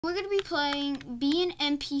We're going to be playing Be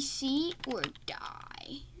an NPC or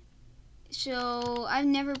Die. So, I've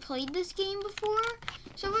never played this game before,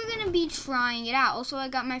 so we're going to be trying it out. Also, I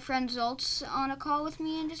got my friend Zoltz on a call with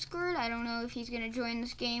me in Discord. I don't know if he's going to join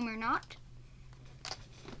this game or not.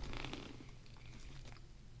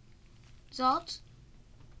 Zoltz?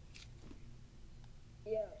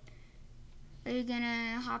 Yeah. Are you going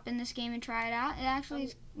to hop in this game and try it out? It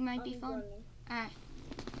actually might be fun. Alright.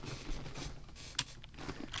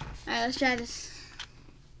 Alright, let's try this.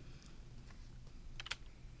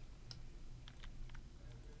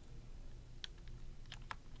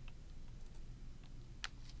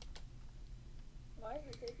 Why is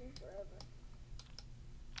it taking forever?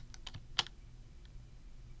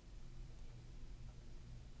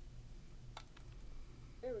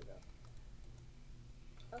 There we go.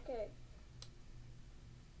 Okay.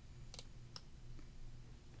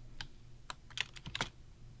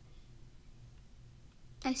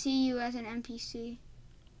 I see you as an NPC.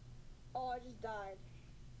 Oh, I just died.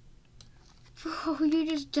 Bro, you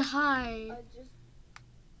just died.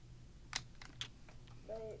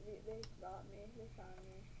 They got me. They found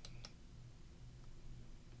me.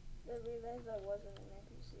 They realized I wasn't an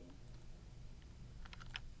NPC.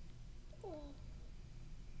 Oh.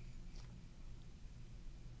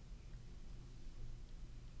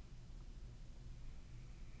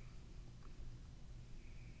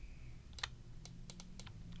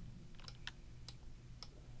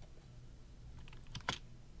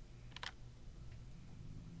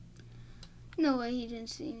 No way he didn't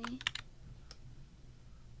see me.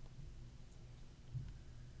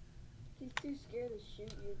 He's too scared to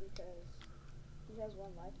shoot you because he has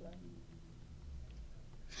one life left.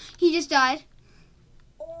 He just died.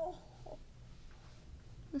 Oh!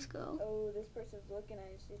 Let's go. Oh, this person's looking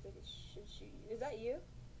at you to see if they should shoot you. Is that you?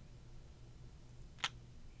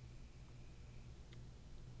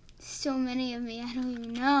 So many of me, I don't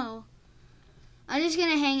even know. I'm just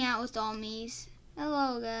gonna hang out with all me's.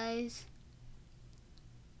 Hello, guys.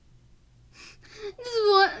 This is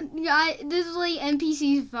what guy. This is like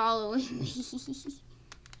NPCs following me.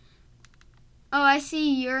 Oh, I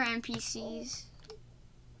see your NPCs.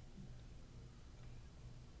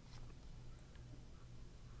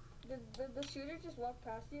 Did the shooter just walk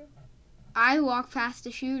past you? I walk past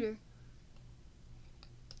the shooter.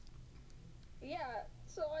 Yeah,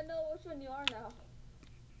 so I know which one you are now.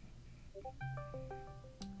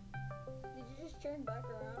 Did you just turn back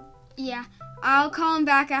around? Yeah, I'll call him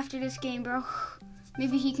back after this game, bro.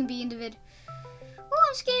 Maybe he can be in the vid. Oh,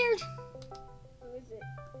 I'm scared. Who is it?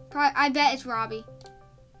 I bet it's Robbie.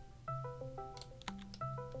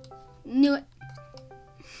 Knew it.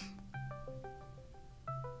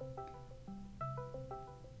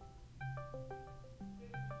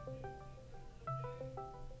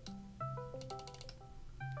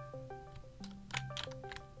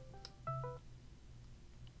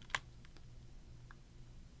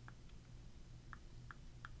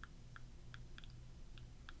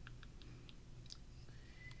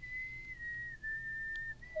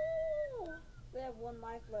 They have one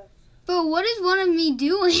life left. But what is one of me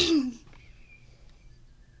doing?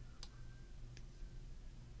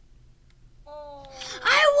 Oh,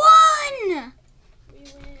 I won! we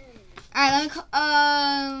win. Alright,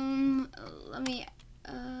 let me,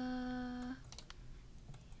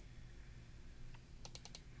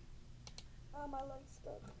 Oh, my leg's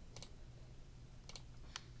stuck.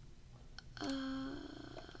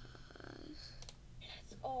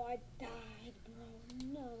 Yes. Oh, I died, bro.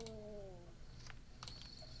 No.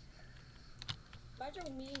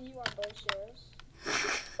 Imagine me and you are both sheriffs.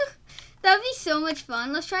 That'd be so much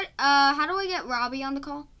fun. Let's try, how do I get Robbie on the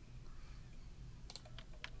call?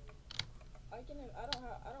 I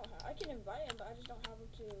can invite him, but I just don't have him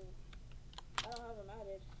I don't have him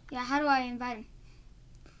added. Yeah, how do I invite him?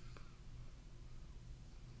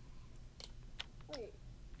 Wait.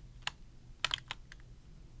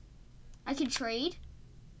 I can trade.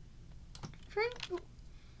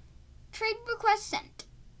 Trade request sent.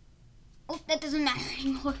 Oh, that doesn't matter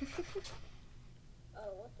anymore.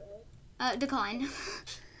 Oh, what the heck? Decline.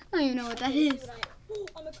 I don't even know what that is.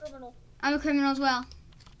 I'm a criminal. I'm a criminal as well.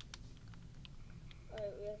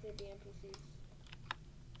 Alright, we have to be NPCs.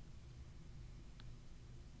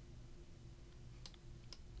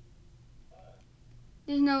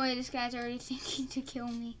 There's no way this guy's already thinking to kill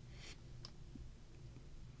me.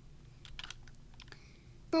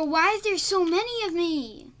 Bro, why is there so many of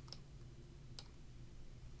me?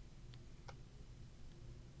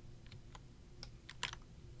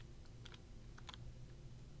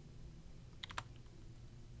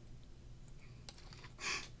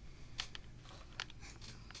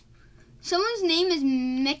 Someone's name is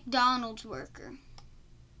McDonald's worker.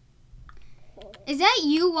 Is that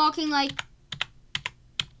you walking like...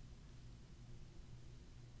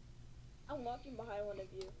 I'm walking behind one of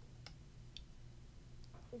you.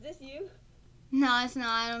 Is this you? No, it's not.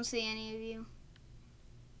 I don't see any of you.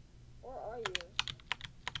 Where are you?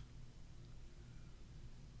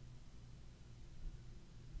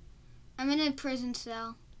 I'm in a prison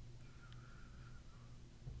cell.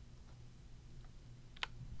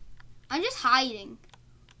 I'm just hiding.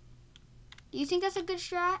 Do you think that's a good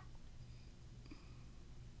strat?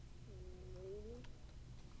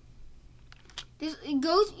 It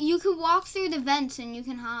goes. You can walk through the vents and you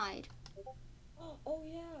can hide. Oh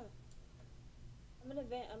yeah. I'm in a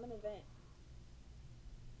vent.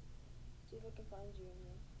 See if I can find you in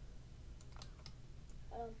here.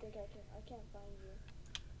 I don't think I can. I can't find you.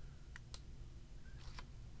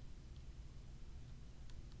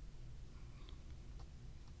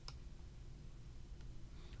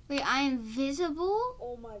 Wait, I am visible?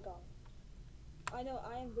 Oh my god. I know,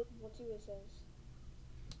 I am visible too, it says.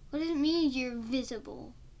 What does it mean you're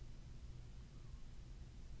visible?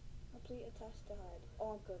 Complete a task to hide.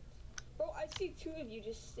 Oh, I'm cooked. Bro, I see two of you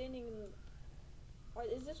just standing in...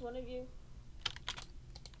 is this one of you?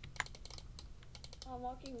 I'm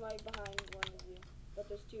walking right behind one of you, but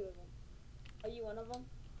there's two of them. Are you one of them?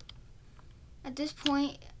 At this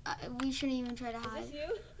point, we shouldn't even try to hide. Is this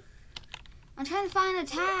you? I'm trying to find a Am I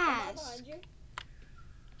task. behind you?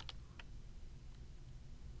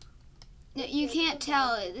 No, you can't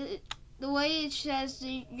tell it. The way it says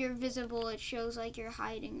that you're visible, it shows like you're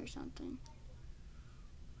hiding or something.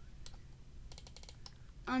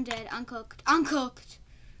 I'm dead. I'm cooked. I'm cooked.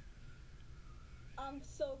 I'm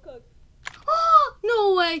so cooked. Oh,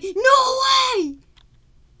 no way. No way.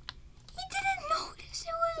 He didn't notice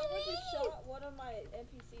it was Someone me. just shot one of my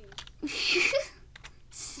NPCs.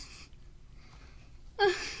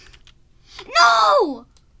 No!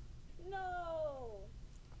 No!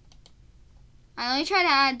 I only try to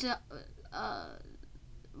add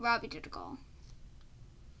Robbie to the call.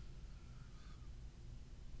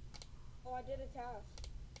 Oh, I did a task.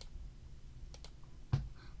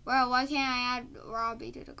 Bro, why can't I add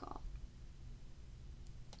Robbie to the call?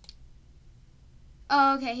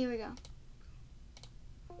 Oh, okay, here we go.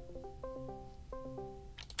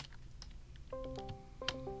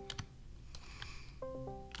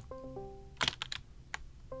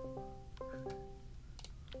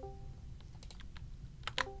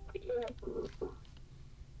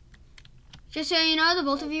 Just so you know, the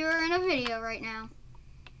both of you are in a video right now.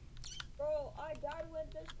 Bro, I died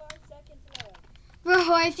with this 5 seconds left.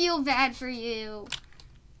 Bro, I feel bad for you.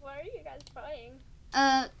 What are you guys playing?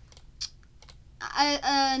 A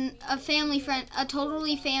family friend, a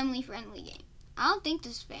totally family friendly game. I don't think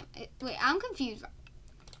this is family. Wait, I'm confused.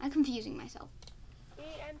 I'm confusing myself. Be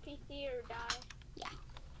NPC or die.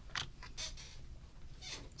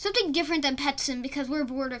 Something different than Petsim because we're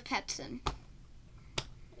bored of Petsim.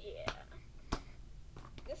 Yeah.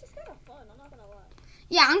 This is kind of fun, I'm not gonna lie.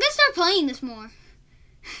 Yeah, I'm gonna start playing this more.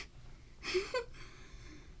 Wait,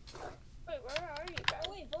 where are you guys? Oh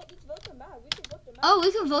wait, let's vote the map. We can vote the map. Oh,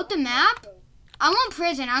 we can vote the map? I'm on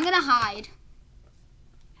prison. I'm gonna hide.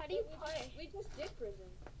 How do you play? We just did prison.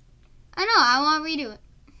 I know. I want to redo it.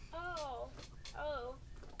 Oh.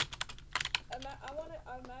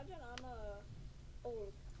 I imagine I'm a...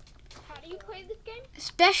 Oh. How do you play this game?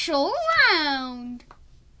 Special round.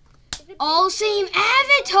 Is it All same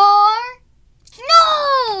avatar.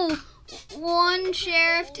 No. One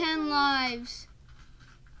sheriff, 10 lives.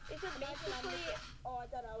 Is it basically... Oh, I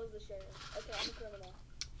thought I was the sheriff. Okay, I'm a criminal.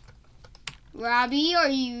 Robbie, are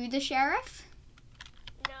you the sheriff?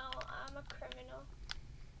 No, I'm a criminal.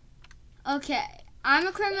 Okay, I'm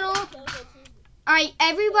a criminal. Alright,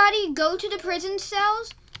 everybody go to the prison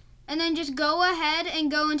cells and then just go ahead and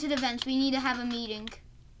go into the vents. We need to have a meeting.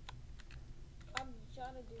 I'm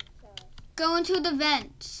trying to do the task. Go into the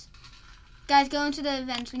vents. Guys, go into the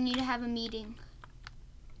vents. We need to have a meeting.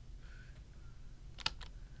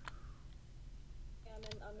 Yeah,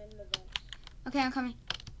 I'm in the vent. Okay, I'm coming.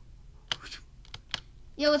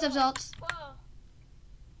 Yo, what's up, Zaltz? Whoa.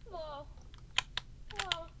 Whoa.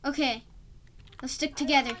 Whoa. Okay, let's stick I don't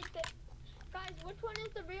together. like this. Guys, which one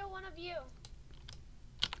is the real one of you?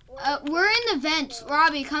 We're in the vents.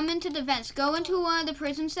 Robbie, come into the vents. Go into one of the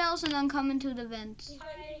prison cells and then come into the vents. He's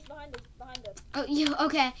behind us. Oh, you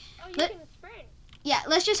okay? Oh, you Let- can sprint. Yeah,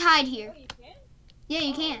 let's just hide here. Oh, you can? Yeah,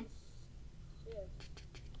 you can. Shit.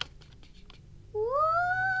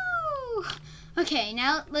 Woo! Okay,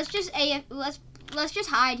 now let's just let's just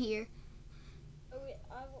hide here. Oh, we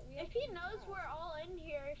If he knows we're all in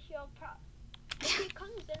here, he'll if he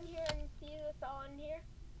comes in here and sees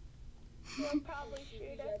He'll probably He's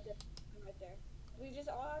shoot right us. there. Right there. We just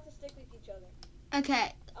all have to stick with each other.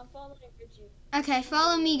 Okay. I'm following Richie. Okay,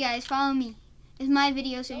 follow me, guys. Follow me. It's my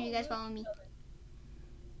video, so Don't you guys move follow me. each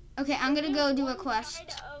other. Okay, I'm gonna go There's do a one quest.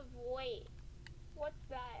 side of wait. What's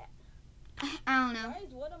that? I don't know. Why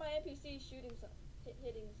is one of my NPCs shooting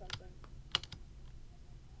hitting something?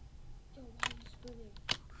 Yo, why are you sprinting?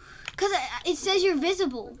 Cause it says you're We're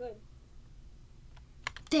visible. good.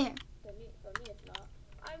 There. For me, it's not.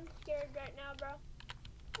 I'm scared right now, bro.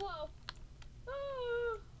 Whoa.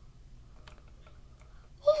 Oh.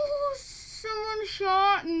 Oh, someone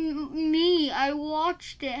shot me. I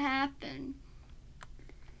watched it happen.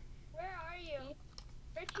 Where are you?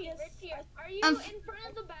 Richie, Yes, Richie, are you I'm in front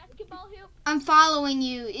of the basketball hoop? I'm following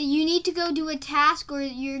you. You need to go do a task or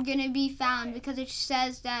you're gonna be found because it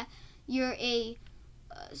says that you're a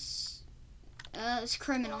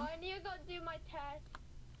criminal. Oh, I need to go do my test.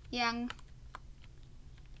 Yeah.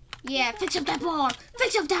 Yeah, fix up that ball.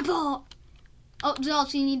 Fix up that ball. Oh,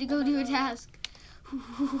 Zoltz, you need to go do a task.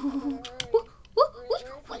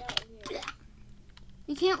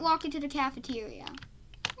 You can't walk into the cafeteria.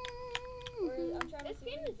 I'm trying This to see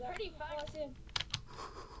game who's is that. pretty fun. Oh, I see him.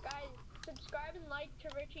 Guys, subscribe and like to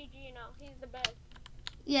Richie Gino. He's the best.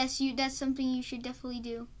 Yes, that's something you should definitely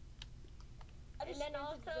do. I just And then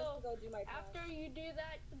sprinted just also, to go do my After task. you do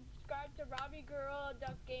that, subscribe to Robbie Gorilla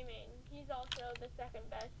Duck Gaming. He's also the second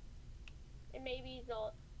best. And maybe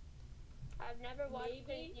Zolt. I've never watched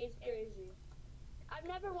Maybe his it's YouTube. crazy. I've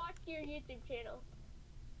never watched your YouTube channel.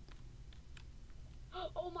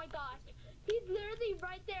 Oh my gosh. He's literally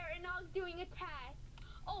right there and I was doing a task.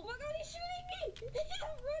 Oh my god, he's shooting me!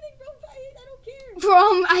 I'm running, bro. I don't care.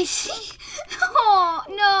 From I see. Oh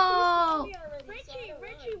He no! shot me already, so I Richie, don't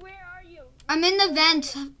Richie, run. where are you? I'm in the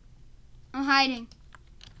vent. I'm hiding.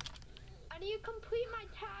 I need to complete my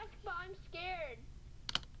task, but I'm scared.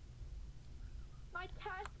 My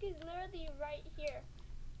task is literally right here.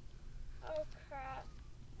 Oh crap.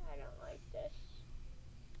 I don't like this.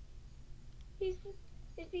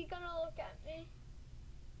 Is he gonna look at me?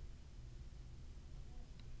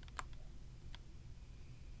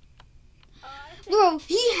 I think Bro,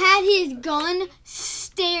 he had his gun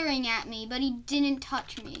staring at me, but he didn't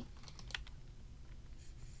touch me.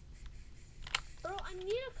 Bro, I need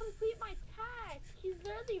to complete my task. He's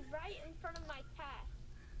literally right in front of my task.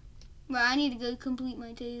 Bro, I need to go complete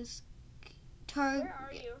my task. Target. Where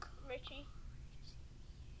are you, Richie?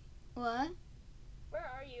 What? Where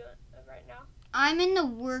are you right now? I'm in the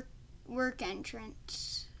work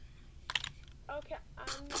entrance. Okay, I'm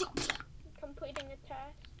completing a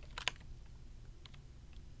task.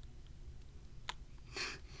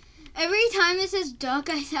 Every time it says duck,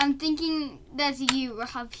 I'm thinking that's you,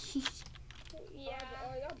 Robbie. Yeah,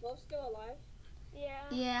 Are y'all both still alive? yeah.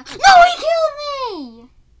 Yeah. No, he killed me!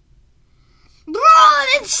 Bro,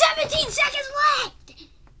 there's 17 seconds left!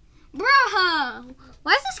 Bro,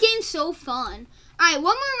 why is this game so fun? Alright, one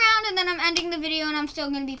more round and then I'm ending the video and I'm still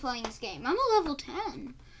going to be playing this game. I'm a level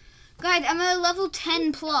 10. Guys, I'm a level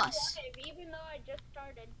 10 plus. Even though I just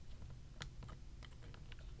started.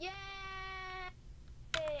 Yay!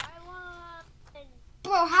 I won!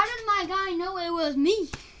 Bro, how did my guy know it was me?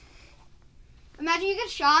 Imagine you get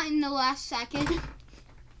shot in the last second.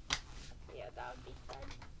 Yeah, that would be sad.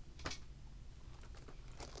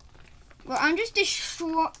 Bro, I'm just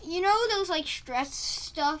you know those like stress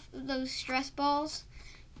stuff, those stress balls?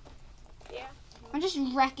 Yeah. I'm just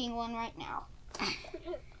wrecking one right now. Yeah,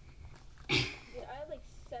 I had like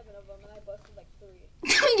 7 of them and I busted like 3.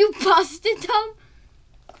 You busted them?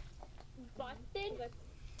 Busted? Like,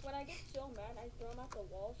 when I get so mad, I throw them at the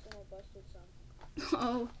walls and I busted some.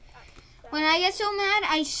 Oh. When I get so mad,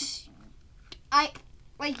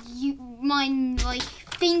 my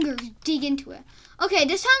fingers dig into it. Okay,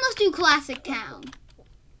 this time let's do Classic Town.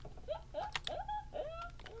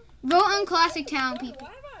 Vote on Classic Town, Bro, people.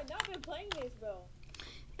 why have I not been playing this, bro?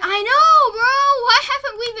 I know, bro. Why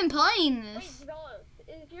haven't we been playing Wait, this? Zolt,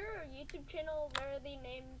 is your YouTube channel literally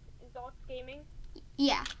named Zolt Gaming?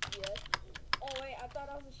 Yeah. Yes. Oh wait, I thought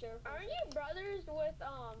I was a sheriff. Aren't you brothers with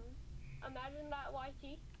Imagine That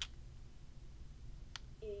YT?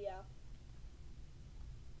 Yeah.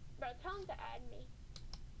 Bro, tell him to add me.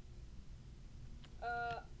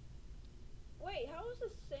 Wait, how is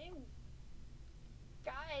the same?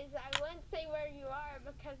 Guys, I wouldn't say where you are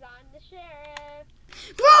because I'm the sheriff.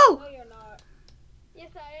 Bro! No, you're not.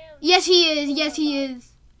 Yes, I am. Yes, he is. Yes, he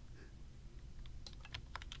is.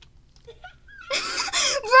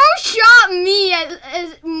 Bro shot me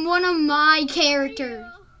as one of my characters.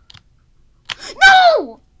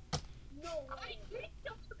 No! No way. I picked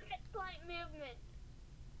up that slight movement.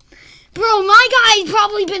 Bro, my guy's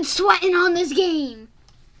probably been sweating on this game.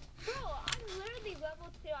 Bro, I'm literally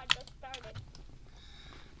level 2. I just started.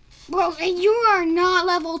 Bro, and you are not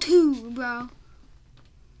level 2, bro.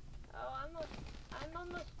 Oh, I'm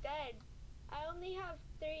almost dead. I only have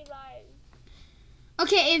 3 lives.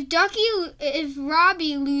 Okay, if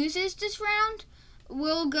Robbie loses this round,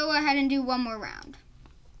 we'll go ahead and do one more round.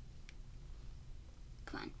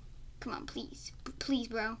 Come on, please. Please,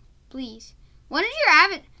 bro. Please. When did your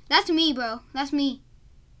avid? That's me, bro. That's me.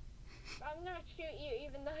 I'm gonna shoot you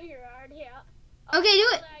even though you're already out. Okay, do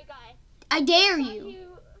it. That guy. I dare Fuck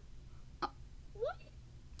you. What?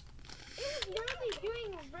 It was literally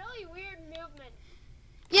doing really weird movement.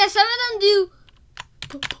 Yeah, some of them do.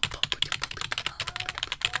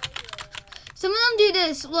 Some of them do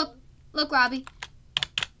this. Look, Robbie.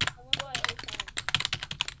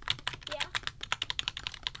 Yeah.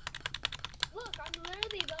 Look, I'm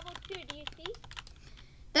literally level 2. Do you see?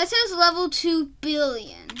 That says level 2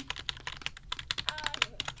 billion.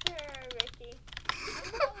 Sure, Richie. I'm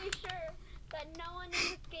probably sure that no one in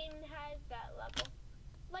this game has that level.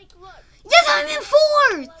 Like, look. Yes, I'm in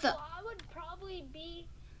 4th. Level, I would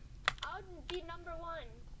be number 1.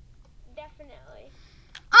 Definitely.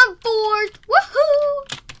 I'm 4th. Woohoo!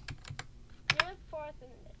 You're 4th in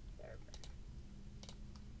this server.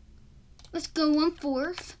 Let's go on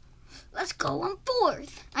 4th. Let's go on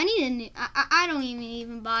 4th. I need a new. I don't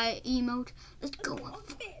even buy emote. Let's go on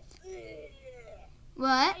 4th.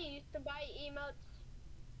 What? I used to buy emotes.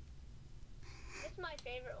 It's my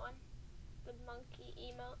favorite one. The monkey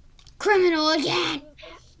emote. Criminal again.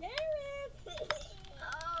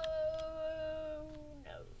 Oh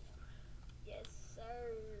no. Yes, sir.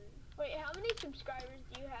 Wait, how many subscribers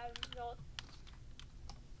do you have, Zolt?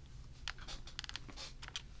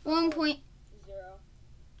 1 point. 0.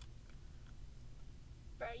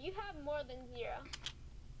 Bro, you have more than 0.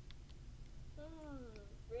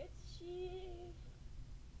 Richie.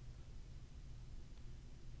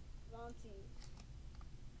 Monty.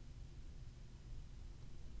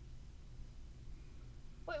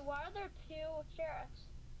 Wait, why are there 2 sheriffs?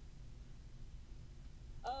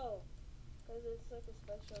 Oh, because it's like a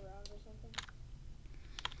special round or something.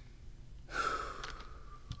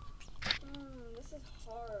 This is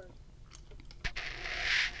hard.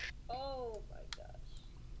 Oh my gosh.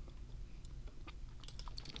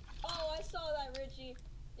 Oh, I saw that, Richie.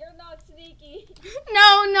 You're not sneaky. No.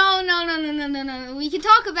 We can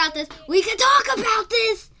talk about this. We can talk about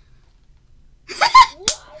this.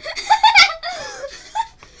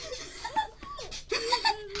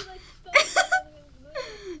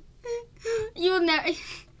 You'll never. He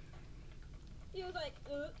was like,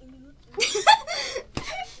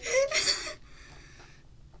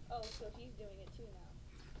 Oh, so he's doing it too now.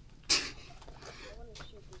 I want to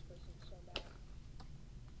shoot this person so bad.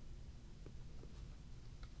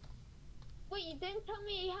 Wait, you didn't tell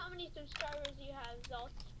me how many subscribers you have,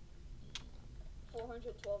 Zolt.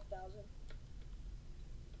 412,000.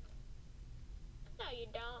 No, you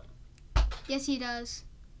don't. Yes, he does.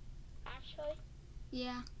 Actually,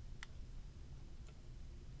 Yeah.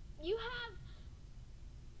 you have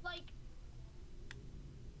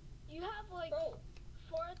like Bro,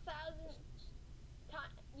 4,000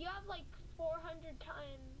 times. You have like 400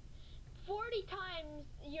 times, 40 times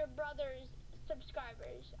your brother's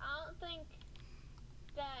subscribers. I don't think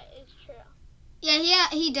that is true. Yeah,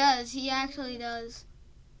 he does. He actually does.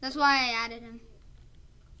 That's why I added him.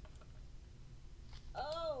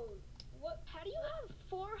 oh, what? How do you have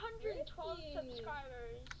 412 Ricky.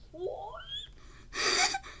 subscribers? What?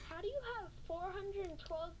 How do you have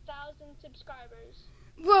 412,000 subscribers?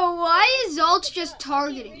 Bro, why is Zolt just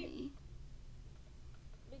targeting me?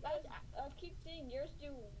 Because I keep seeing yours do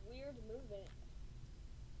weird movement.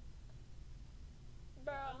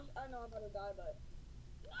 Bro. I know I'm about to die, but...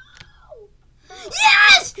 No!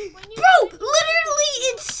 Yes! Bro, literally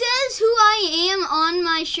it says who I am on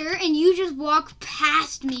my shirt and you just walk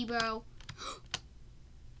past me, bro.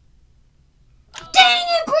 Dang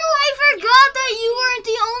it, bro! I forgot that you weren't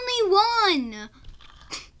the only one!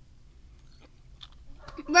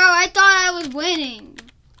 Bro, I thought I was winning.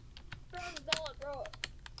 Bro,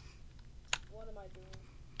 what am I doing?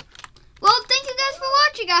 Well, thank you guys for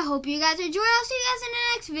watching. I hope you guys enjoy. I'll see you guys in the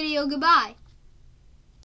next video. Goodbye.